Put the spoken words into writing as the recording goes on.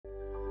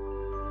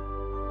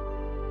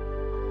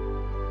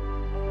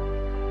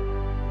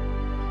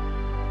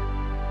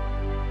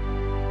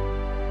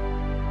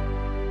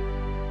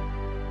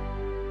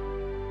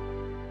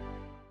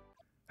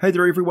Hey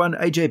there everyone,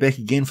 AJ back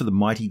again for the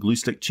Mighty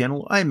Gluestick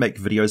channel. I make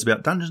videos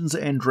about Dungeons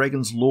 &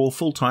 Dragons lore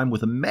full-time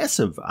with a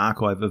massive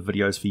archive of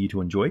videos for you to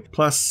enjoy,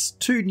 plus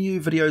 2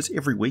 new videos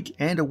every week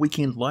and a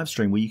weekend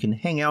livestream where you can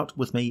hang out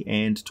with me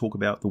and talk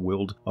about the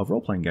world of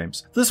role-playing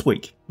games. This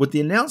week, with the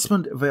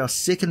announcement of our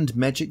second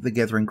Magic the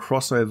Gathering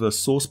crossover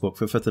sourcebook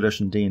for 5th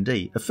edition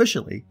D&D,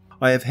 officially,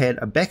 I have had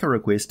a backer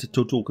request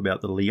to talk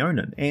about the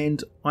Leonin,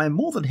 and I am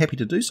more than happy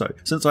to do so,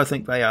 since I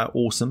think they are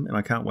awesome and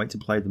I can't wait to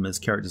play them as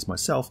characters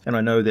myself, and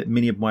I know that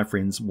many of my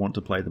friends want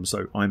to play them,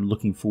 so I'm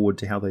looking forward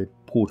to how they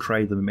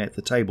portray them at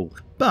the table.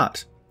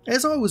 But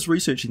as I was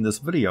researching this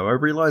video, I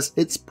realised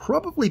it's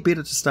probably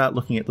better to start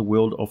looking at the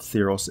world of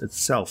Theros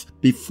itself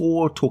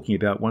before talking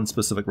about one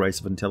specific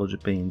race of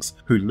intelligent beings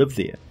who live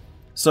there.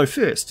 So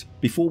first,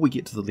 before we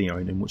get to the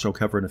Leonin, which I'll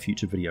cover in a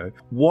future video,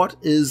 what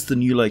is the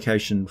new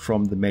location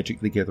from the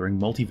Magic the Gathering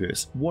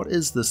multiverse? What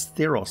is this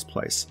Theros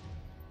place?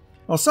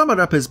 I'll sum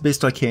it up as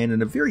best I can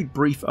in a very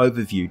brief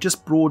overview,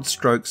 just broad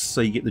strokes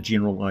so you get the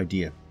general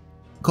idea.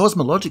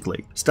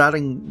 Cosmologically,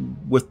 starting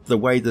with the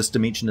way this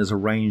dimension is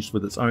arranged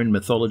with its own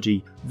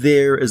mythology,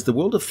 there is the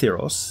world of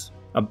Theros.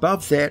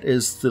 Above that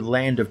is the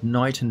land of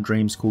night and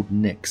dreams called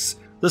Nyx.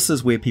 This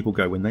is where people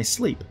go when they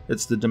sleep.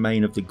 It's the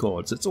domain of the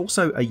gods. It's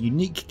also a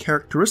unique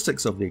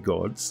characteristics of their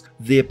gods,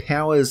 their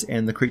powers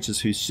and the creatures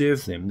who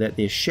serve them, that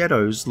their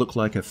shadows look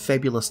like a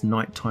fabulous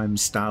nighttime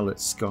starlit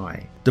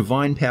sky.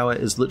 Divine power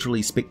is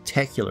literally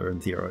spectacular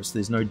in Theros.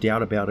 There's no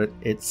doubt about it.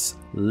 It's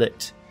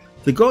lit.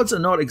 The gods are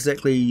not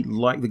exactly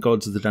like the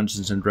gods of the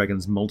Dungeons &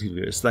 Dragons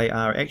multiverse. They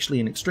are actually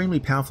an extremely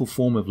powerful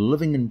form of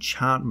living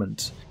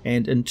enchantment,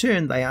 and in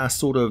turn they are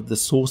sort of the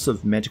source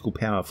of magical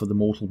power for the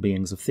mortal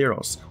beings of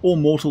Theros. All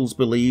mortals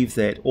believe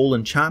that all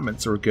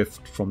enchantments are a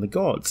gift from the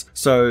gods,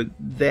 so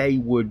they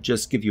would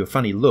just give you a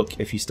funny look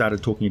if you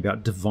started talking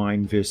about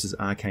divine versus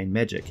arcane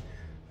magic.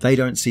 They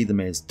don't see them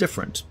as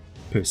different,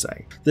 per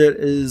se.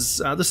 This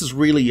is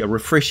really a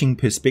refreshing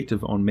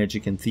perspective on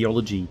magic and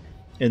theology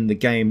in the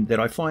game that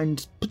I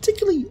find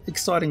particularly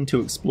exciting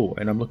to explore,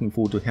 and I'm looking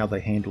forward to how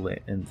they handle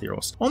that in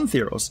Theros. On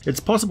Theros,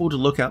 it's possible to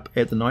look up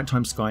at the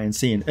nighttime sky and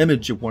see an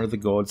image of one of the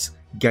gods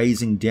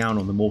gazing down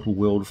on the mortal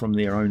world from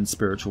their own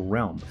spiritual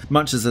realm.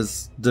 Much as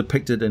is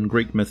depicted in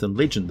Greek myth and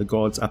legend, the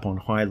gods up on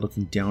high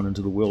looking down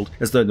into the world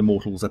as though the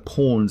mortals are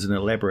pawns in an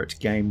elaborate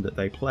game that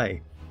they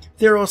play.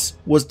 Theros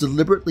was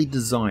deliberately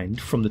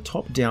designed from the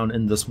top down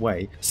in this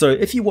way, so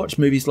if you watch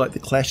movies like The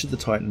Clash of the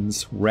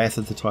Titans, Wrath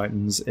of the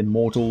Titans,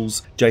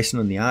 Immortals, Jason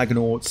and the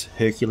Argonauts,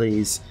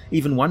 Hercules,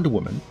 even Wonder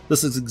Woman,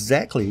 this is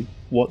exactly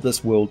what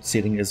this world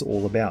setting is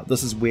all about.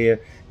 This is where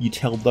you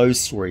tell those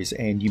stories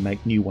and you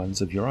make new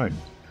ones of your own.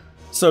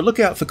 So look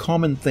out for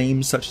common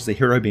themes such as a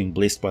hero being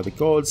blessed by the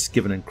gods,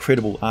 given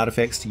incredible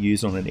artifacts to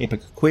use on an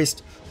epic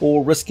quest,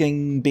 or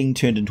risking being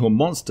turned into a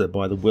monster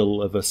by the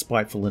will of a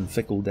spiteful and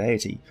fickle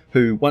deity,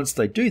 who, once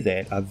they do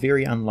that, are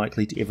very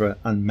unlikely to ever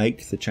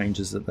unmake the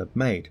changes that they've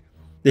made.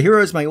 The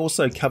heroes may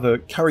also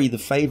curry the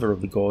favour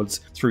of the gods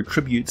through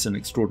tributes and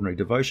extraordinary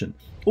devotion.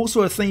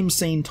 Also a theme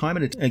seen time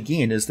and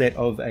again is that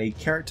of a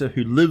character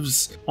who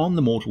lives on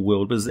the mortal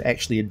world but is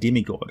actually a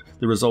demigod,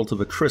 the result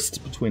of a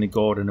tryst between a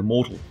god and a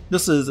mortal.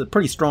 This is a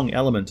pretty strong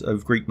element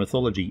of Greek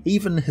mythology.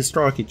 Even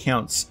historic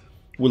accounts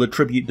will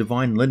attribute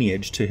divine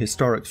lineage to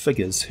historic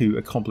figures who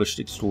accomplished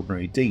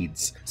extraordinary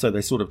deeds. So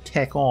they sort of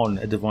tack on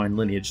a divine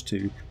lineage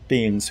to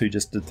beings who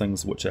just did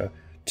things which are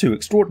too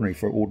extraordinary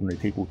for ordinary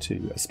people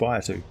to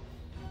aspire to.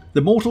 The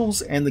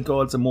mortals and the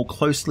gods are more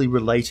closely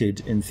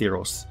related in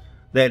Theros.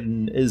 That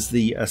is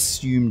the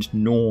assumed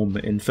norm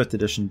in 5th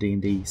edition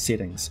D&D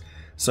settings,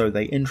 so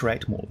they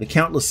interact more. The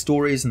countless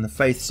stories and the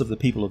faiths of the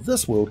people of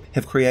this world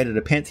have created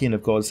a pantheon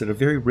of gods that are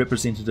very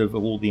representative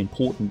of all the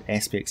important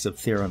aspects of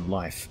Theran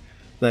life.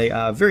 They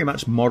are very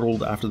much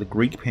modelled after the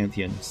Greek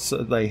pantheon, so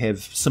they have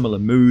similar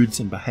moods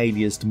and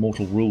behaviours to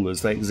mortal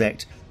rulers. They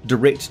exact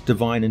direct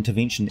divine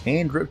intervention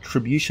and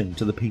retribution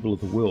to the people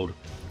of the world.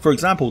 For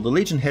example, the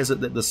legend has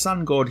it that the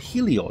sun god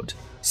Heliod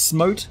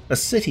smote a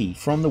city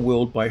from the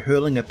world by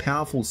hurling a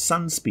powerful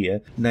sun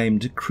spear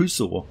named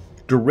Crusaor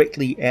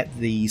directly at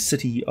the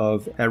city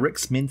of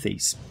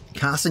Eryximanthes,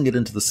 casting it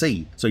into the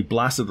sea, so he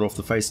blasted it off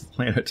the face of the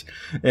planet.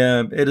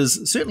 It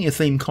is certainly a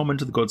theme common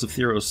to the gods of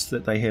Theros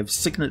that they have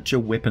signature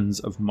weapons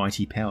of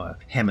mighty power,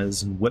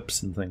 hammers and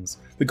whips and things.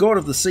 The god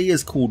of the sea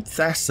is called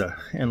Thassa,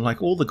 and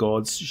like all the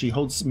gods, she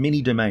holds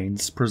many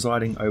domains,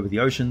 presiding over the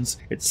oceans,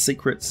 its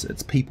secrets,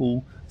 its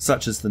people,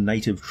 such as the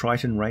native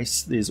Triton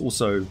race. There's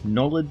also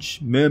knowledge,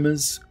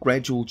 murmurs,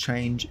 gradual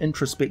change,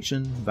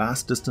 introspection,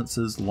 vast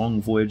distances,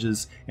 long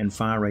voyages, and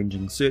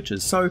far-ranging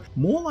searches. So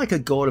more like a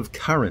god of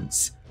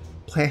currents,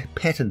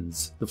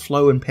 patterns, the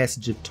flow and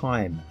passage of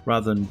time,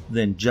 rather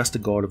than just a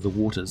god of the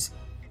waters.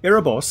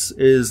 Erebos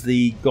is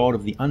the god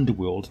of the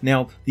underworld.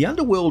 Now, the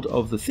underworld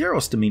of the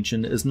Theros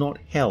dimension is not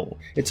hell.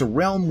 It's a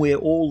realm where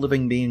all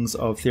living beings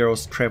of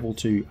Theros travel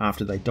to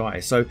after they die.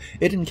 So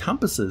it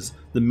encompasses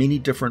the many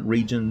different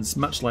regions,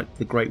 much like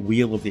the great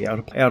wheel of the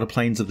outer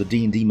planes of the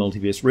D&D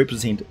multiverse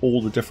represent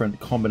all the different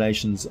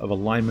combinations of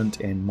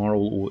alignment and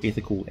moral or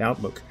ethical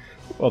outlook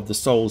of the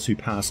souls who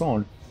pass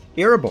on.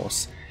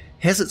 Erebos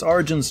has its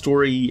origin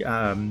story,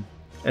 the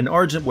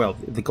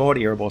god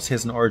Erebos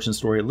has an origin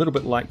story a little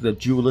bit like the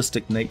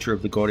dualistic nature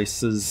of the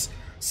goddesses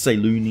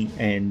Selûne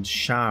and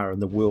Shar in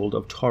the world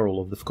of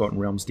Toril of the Forgotten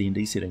Realms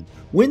D&D setting.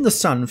 When the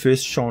sun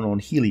first shone on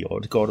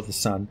Heliod, god of the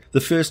sun, the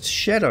first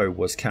shadow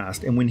was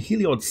cast, and when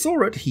Heliod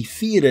saw it, he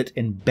feared it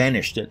and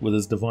banished it with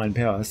his divine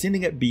power,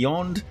 sending it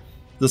beyond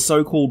the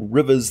so-called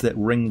rivers that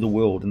ring the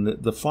world, and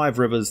the 5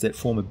 rivers that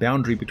form a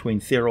boundary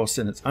between Theros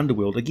and its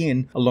underworld,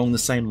 again along the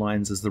same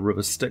lines as the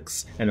river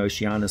Styx and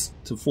Oceanus,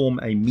 to form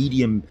a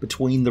medium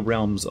between the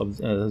realms of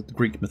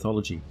Greek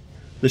mythology.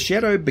 The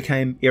shadow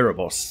became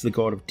Erebos, the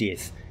god of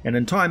death, and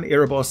in time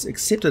Erebos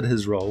accepted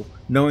his role,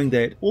 knowing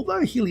that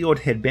although Heliod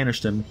had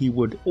banished him, he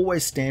would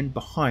always stand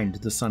behind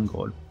the sun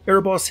god.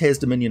 Erebos has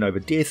dominion over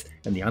death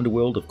and the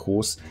underworld, of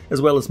course,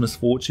 as well as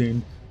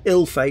misfortune,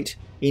 ill fate,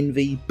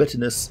 envy,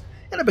 bitterness,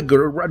 and a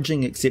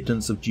begrudging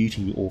acceptance of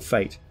duty or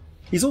fate.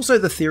 He's also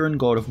the Theron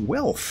god of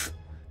wealth,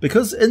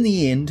 because in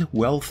the end,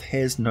 wealth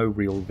has no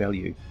real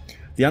value.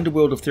 The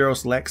underworld of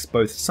Theros lacks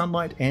both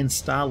sunlight and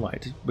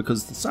starlight,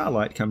 because the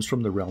starlight comes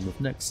from the realm of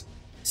Nyx.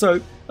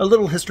 So, a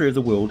little history of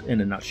the world in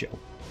a nutshell.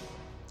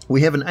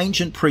 We have an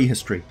ancient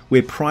prehistory,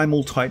 where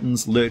primal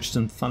titans lurched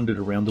and thundered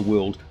around the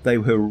world. They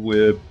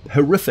were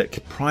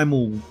horrific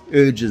primal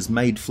urges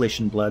made flesh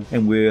and blood,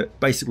 and were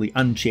basically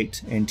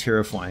unchecked and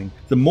terrifying.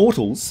 The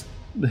mortals,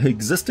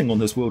 existing on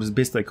this world as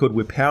best they could,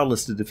 were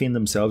powerless to defend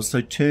themselves,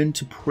 so turned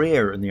to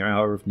prayer in their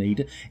hour of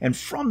need, and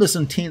from this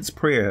intense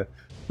prayer,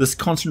 this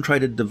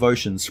concentrated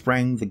devotion,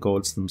 sprang the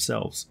gods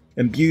themselves.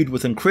 Imbued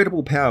with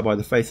incredible power by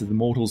the faith of the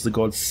mortals, the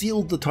gods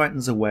sealed the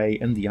titans away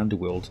in the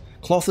underworld.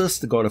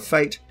 Clothis, the god of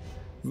fate,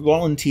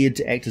 volunteered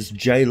to act as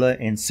jailer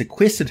and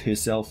sequestered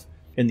herself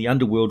in the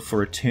underworld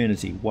for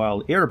eternity.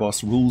 While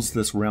Erebos rules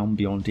this realm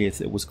beyond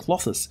death, it was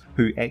Clothis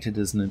who acted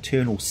as an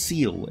eternal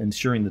seal,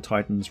 ensuring the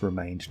titans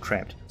remained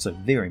trapped. So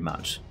very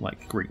much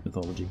like Greek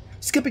mythology.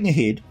 Skipping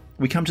ahead,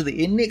 we come to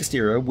the next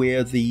era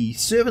where the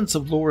servants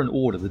of law and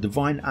order, the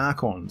divine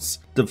archons,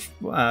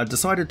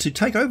 decided to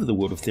take over the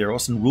world of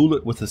Theros and rule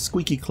it with a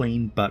squeaky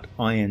clean but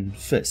iron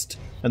fist.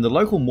 And the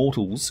local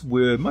mortals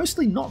were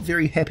mostly not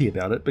very happy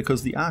about it,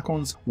 because the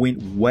archons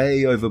went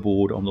way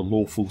overboard on the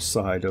lawful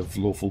side of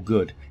lawful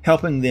good.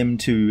 Helping them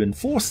to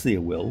enforce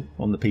their will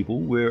on the people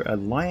were a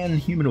lion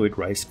humanoid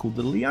race called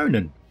the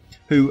Leonin,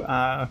 who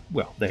are,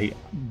 well,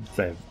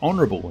 they're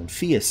honourable and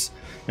fierce,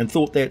 and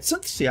thought that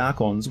since the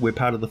Archons were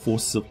part of the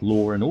forces of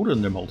law and order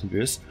in their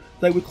multiverse,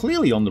 they were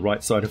clearly on the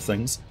right side of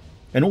things,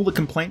 and all the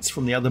complaints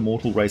from the other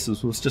mortal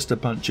races was just a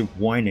bunch of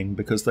whining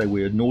because they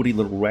were naughty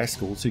little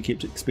rascals who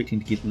kept expecting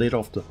to get let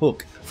off the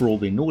hook for all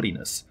their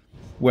naughtiness.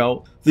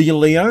 Well, the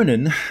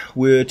Leonin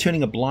were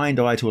turning a blind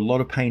eye to a lot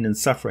of pain and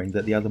suffering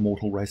that the other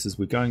mortal races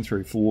were going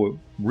through for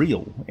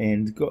real,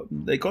 and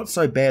they got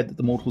so bad that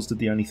the mortals did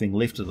the only thing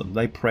left of them.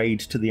 They prayed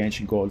to the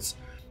ancient gods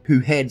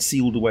who had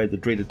sealed away the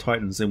dreaded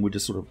titans and were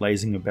just sort of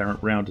lazing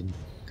around and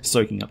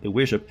soaking up their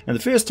worship. And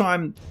the first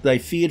time they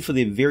feared for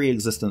their very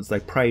existence, they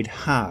prayed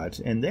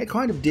hard, and that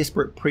kind of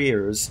desperate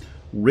prayers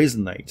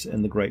resonate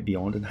in the great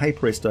beyond, and hey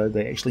presto,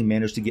 they actually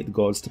managed to get the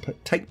gods to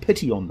take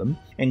pity on them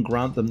and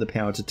grant them the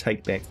power to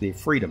take back their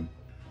freedom.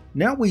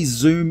 Now we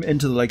zoom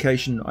into the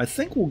location I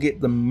think will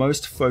get the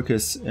most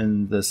focus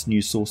in this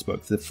new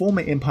sourcebook, the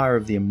former empire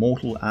of the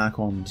immortal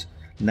archon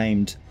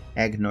named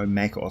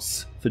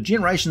Agnomachos. For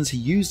generations he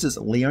used his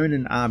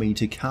Leonin army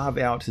to carve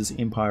out his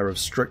empire of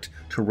strict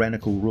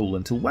tyrannical rule,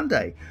 until one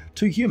day,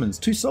 2 humans,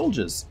 2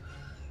 soldiers,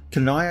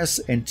 Canias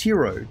and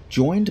Tiro,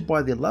 joined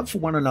by their love for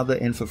one another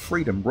and for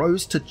freedom,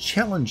 rose to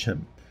challenge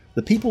him.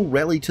 The people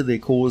rallied to their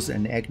cause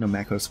and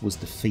Agnomachos was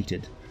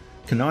defeated.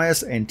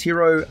 Canias and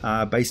Tiro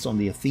are based on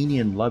the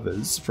Athenian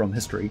lovers from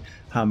history,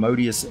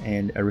 Harmodius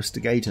and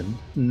Aristogaton,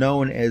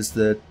 known as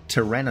the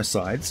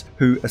Tyrannocides,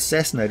 who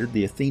assassinated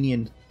the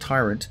Athenian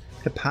tyrant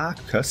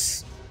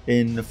Hipparchus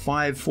in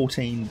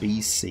 514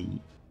 BC.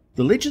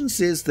 The legend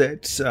says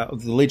that,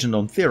 the legend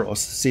on Theros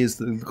says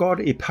that the god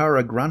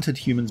Ipara granted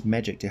humans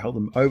magic to help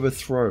them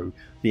overthrow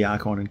the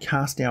Archon and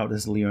cast out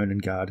his Leonin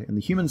guard, and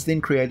the humans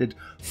then created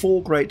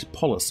 4 great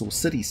polis or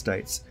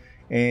city-states,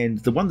 and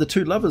the one the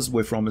 2 lovers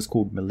were from is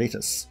called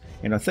Miletus,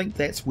 and I think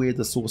that's where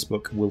the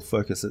sourcebook will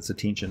focus its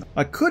attention.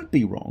 I could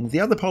be wrong. The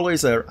other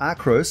polis are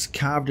Akros,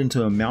 carved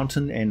into a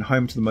mountain and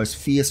home to the most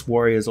fierce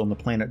warriors on the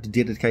planet,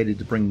 dedicated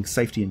to bringing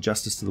safety and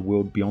justice to the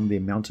world beyond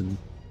their mountain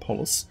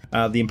polis.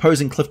 The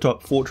imposing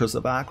clifftop fortress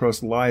of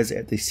Akros lies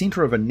at the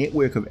centre of a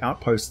network of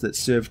outposts that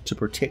serve to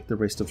protect the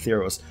rest of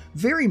Theros,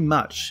 very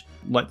much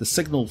like the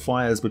signal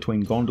fires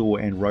between Gondor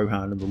and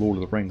Rohan in The Lord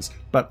of the Rings,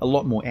 but a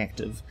lot more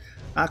active.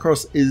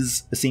 Akros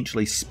is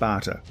essentially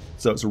Sparta,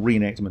 so it's a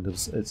reenactment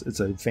of, it's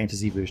a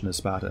fantasy version of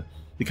Sparta.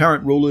 The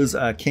current rulers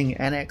are King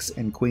Anax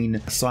and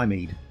Queen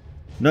Cymede.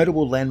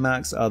 Notable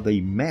landmarks are the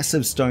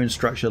massive stone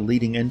structure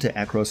leading into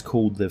Akros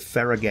called the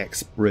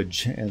Faragax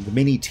Bridge, and the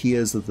many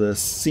tiers of the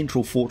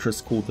central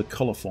fortress called the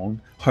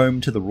Colophon, home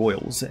to the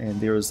royals,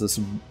 and there is this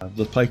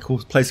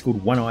place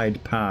called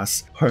One-Eyed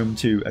Pass, home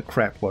to a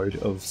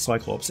crapload of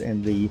Cyclops,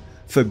 and the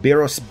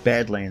Phoberos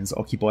Badlands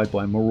occupied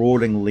by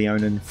marauding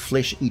Leonin,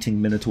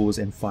 flesh-eating minotaurs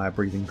and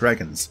fire-breathing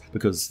dragons.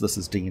 Because this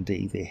is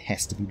D&D, there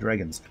has to be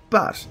dragons.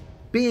 But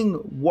being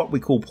what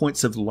we call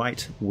points of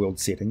light world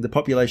setting, the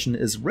population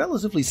is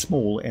relatively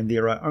small and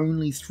there are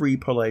only 3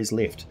 polis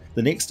left.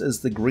 The next is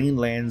the green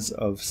lands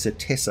of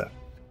Setessa.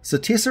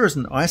 Setessa is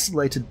an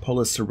isolated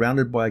polis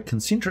surrounded by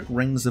concentric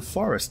rings of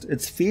forest.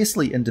 It's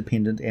fiercely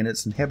independent and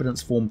its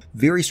inhabitants form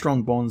very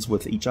strong bonds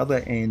with each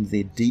other and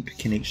their deep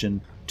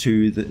connection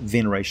to the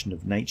veneration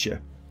of nature.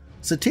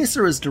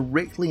 Setessa is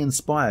directly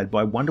inspired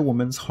by Wonder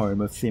Woman's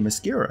home of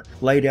Themyscira,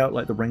 laid out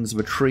like the rings of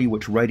a tree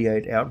which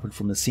radiate outward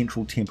from the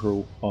central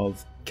temple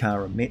of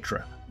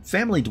Karametra.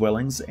 Family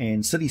dwellings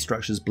and city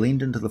structures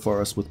blend into the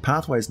forest with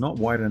pathways not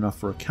wide enough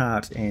for a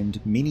cart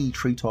and many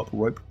treetop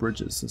rope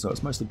bridges, so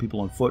it's mostly people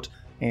on foot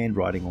and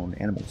riding on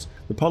animals.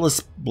 The polis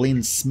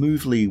blends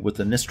smoothly with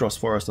the Nistros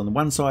forest on the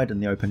one side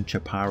and the open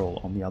chaparral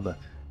on the other.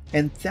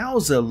 And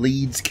Thausa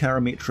leads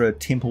Karametra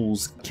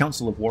Temple's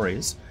Council of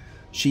Warriors.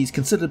 She's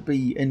considered to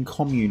be in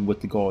commune with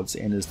the gods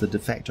and is the de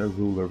facto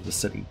ruler of the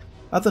city.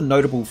 Other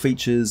notable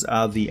features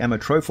are the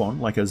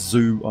Amatrophon, like a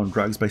zoo on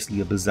drugs,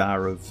 basically a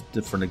bazaar of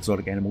different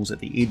exotic animals at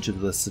the edge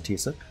of the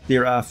Setessa.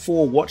 There are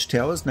 4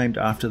 watchtowers named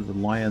after the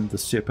lion, the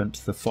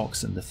serpent, the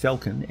fox and the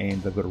falcon,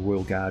 and they've got a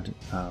royal guard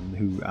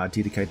who are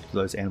dedicated to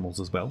those animals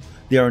as well.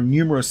 There are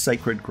numerous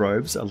sacred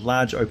groves, a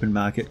large open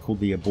market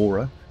called the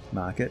Abora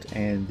Market,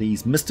 and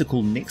these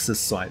mystical nexus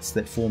sites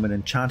that form an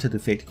enchanted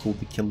effect called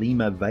the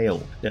Kalima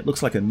Vale that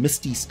looks like a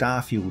misty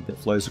starfield that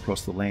flows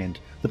across the land.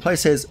 The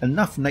place has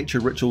enough nature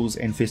rituals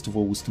and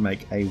festivals to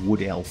make a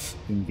wood elf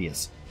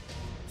envious.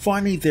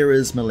 Finally, there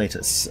is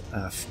Miletus,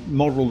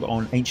 modelled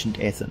on ancient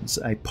Athens,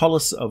 a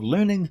polis of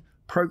learning,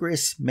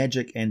 progress,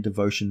 magic and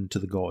devotion to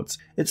the gods.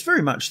 It's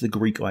very much the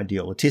Greek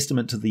ideal, a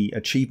testament to the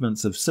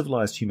achievements of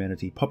civilized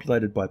humanity,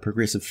 populated by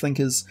progressive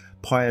thinkers,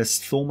 pious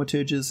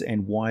thaumaturges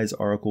and wise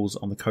oracles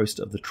on the coast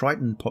of the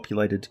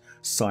Triton-populated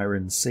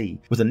Siren Sea,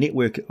 with a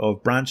network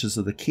of branches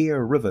of the Kea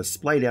River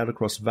splayed out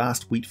across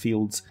vast wheat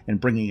fields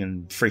and bringing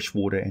in fresh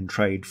water and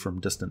trade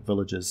from distant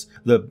villages.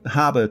 The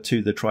harbour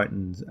to the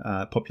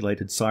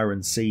Triton-populated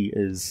Siren Sea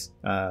is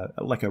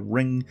like a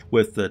ring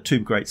with the 2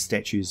 great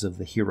statues of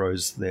the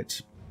heroes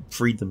that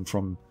freed them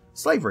from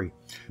slavery.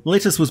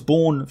 Miletus was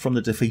born from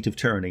the defeat of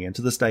tyranny, and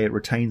to this day it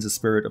retains a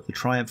spirit of the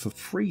triumph of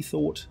free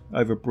thought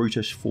over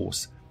brutish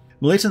force.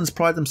 Miletans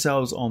pride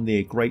themselves on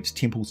their great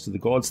temples to the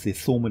gods, their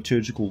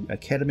thaumaturgical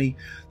academy,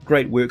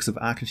 great works of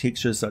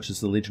architecture such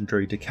as the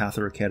legendary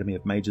Decatha Academy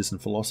of Mages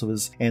and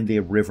Philosophers, and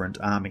their reverent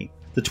army.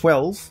 The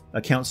 12, a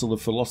council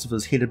of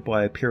philosophers headed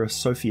by Pyrrhus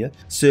Sophia,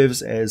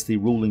 serves as the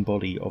ruling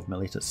body of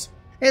Miletus.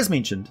 As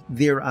mentioned,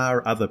 there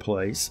are other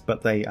plays,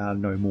 but they are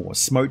no more,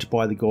 smote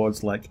by the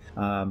gods like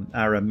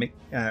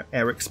Araxmenthes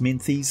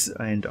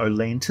and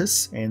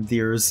Olantis, and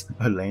there's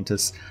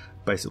Olantis,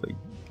 basically,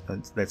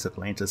 that's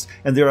Atlantis.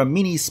 And there are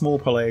many small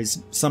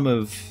plays, some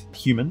of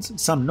humans,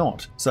 some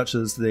not, such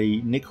as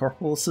the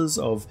necropolises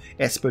of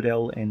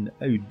Aspodel and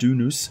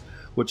Eudunus,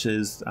 which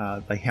is,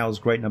 they house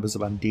great numbers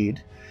of undead,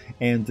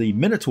 and the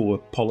Minotaur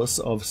polis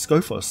of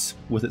Scophos,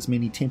 with its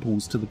many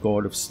temples to the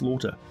god of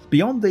slaughter.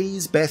 Beyond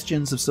these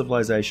bastions of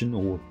civilization,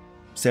 or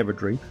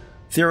savagery,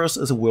 Theros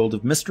is a world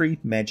of mystery,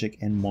 magic,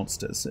 and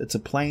monsters. It's a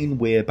plane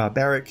where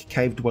barbaric,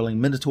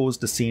 cave-dwelling minotaurs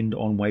descend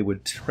on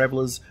wayward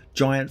travellers,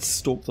 giants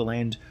stalk the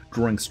land,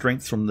 drawing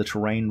strength from the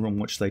terrain on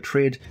which they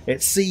tread.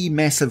 At sea,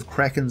 massive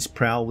krakens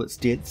prowl its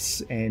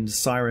depths, and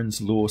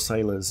sirens lure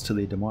sailors to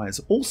their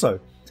demise. Also,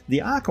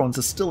 the Archons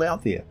are still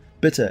out there,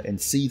 bitter and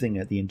seething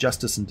at the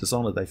injustice and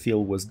dishonour they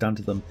feel was done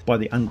to them by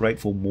the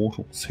ungrateful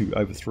mortals who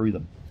overthrew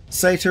them.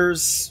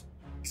 Satyrs,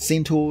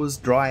 centaurs,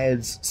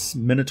 dryads,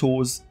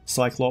 minotaurs,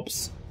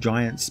 cyclops,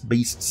 giants,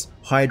 beasts,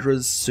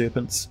 hydras,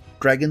 serpents,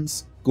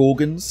 dragons,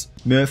 gorgons,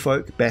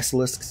 merfolk,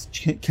 basilisks,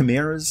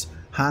 chimeras,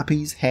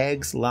 harpies,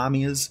 hags,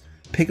 lamias,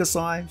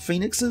 pegasi,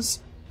 phoenixes,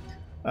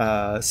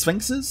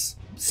 sphinxes,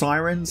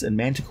 sirens and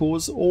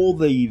manticores, all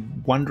the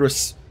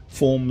wondrous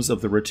forms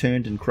of the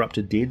returned and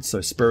corrupted dead, so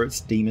spirits,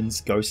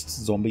 demons, ghosts,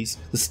 zombies.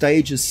 The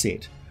stage is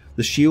set.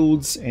 The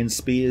shields and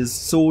spears,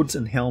 swords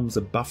and helms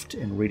are buffed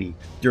and ready.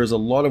 There is a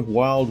lot of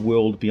wild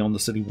world beyond the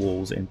city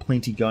walls and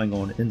plenty going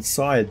on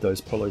inside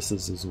those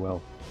polises as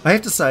well. I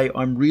have to say,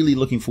 I'm really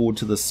looking forward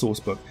to this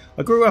sourcebook.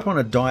 I grew up on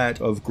a diet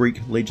of Greek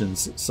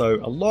legends, so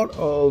a lot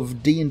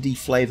of D&D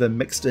flavour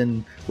mixed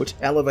in, which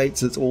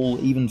elevates it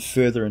all even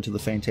further into the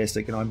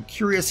fantastic, and I'm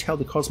curious how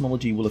the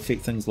cosmology will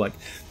affect things like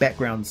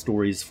background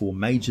stories for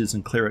mages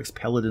and clerics,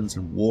 paladins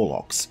and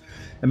warlocks.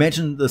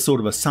 Imagine the sort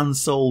of a Sun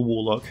Soul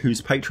warlock whose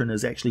patron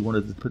is actually one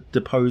of the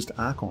deposed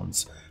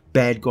Archons,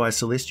 bad guy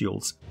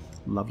celestials.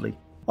 Lovely.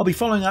 I'll be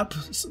following up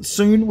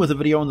soon with a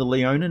video on the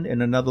Leonin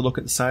and another look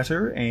at the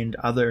Satyr and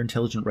other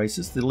intelligent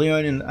races. The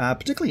Leonin are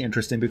particularly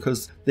interesting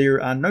because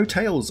there are no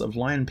tales of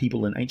lion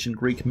people in ancient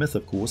Greek myth,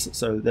 of course,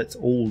 so that's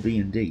all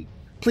D&D.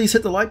 Please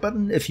hit the like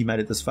button if you made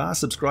it this far,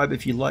 subscribe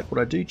if you like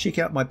what I do, check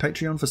out my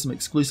Patreon for some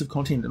exclusive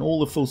content and all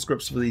the full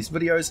scripts for these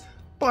videos,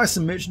 buy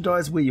some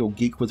merchandise, wear your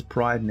geek with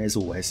pride, and as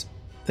always,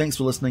 thanks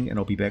for listening and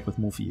I'll be back with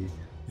more for you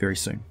very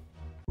soon.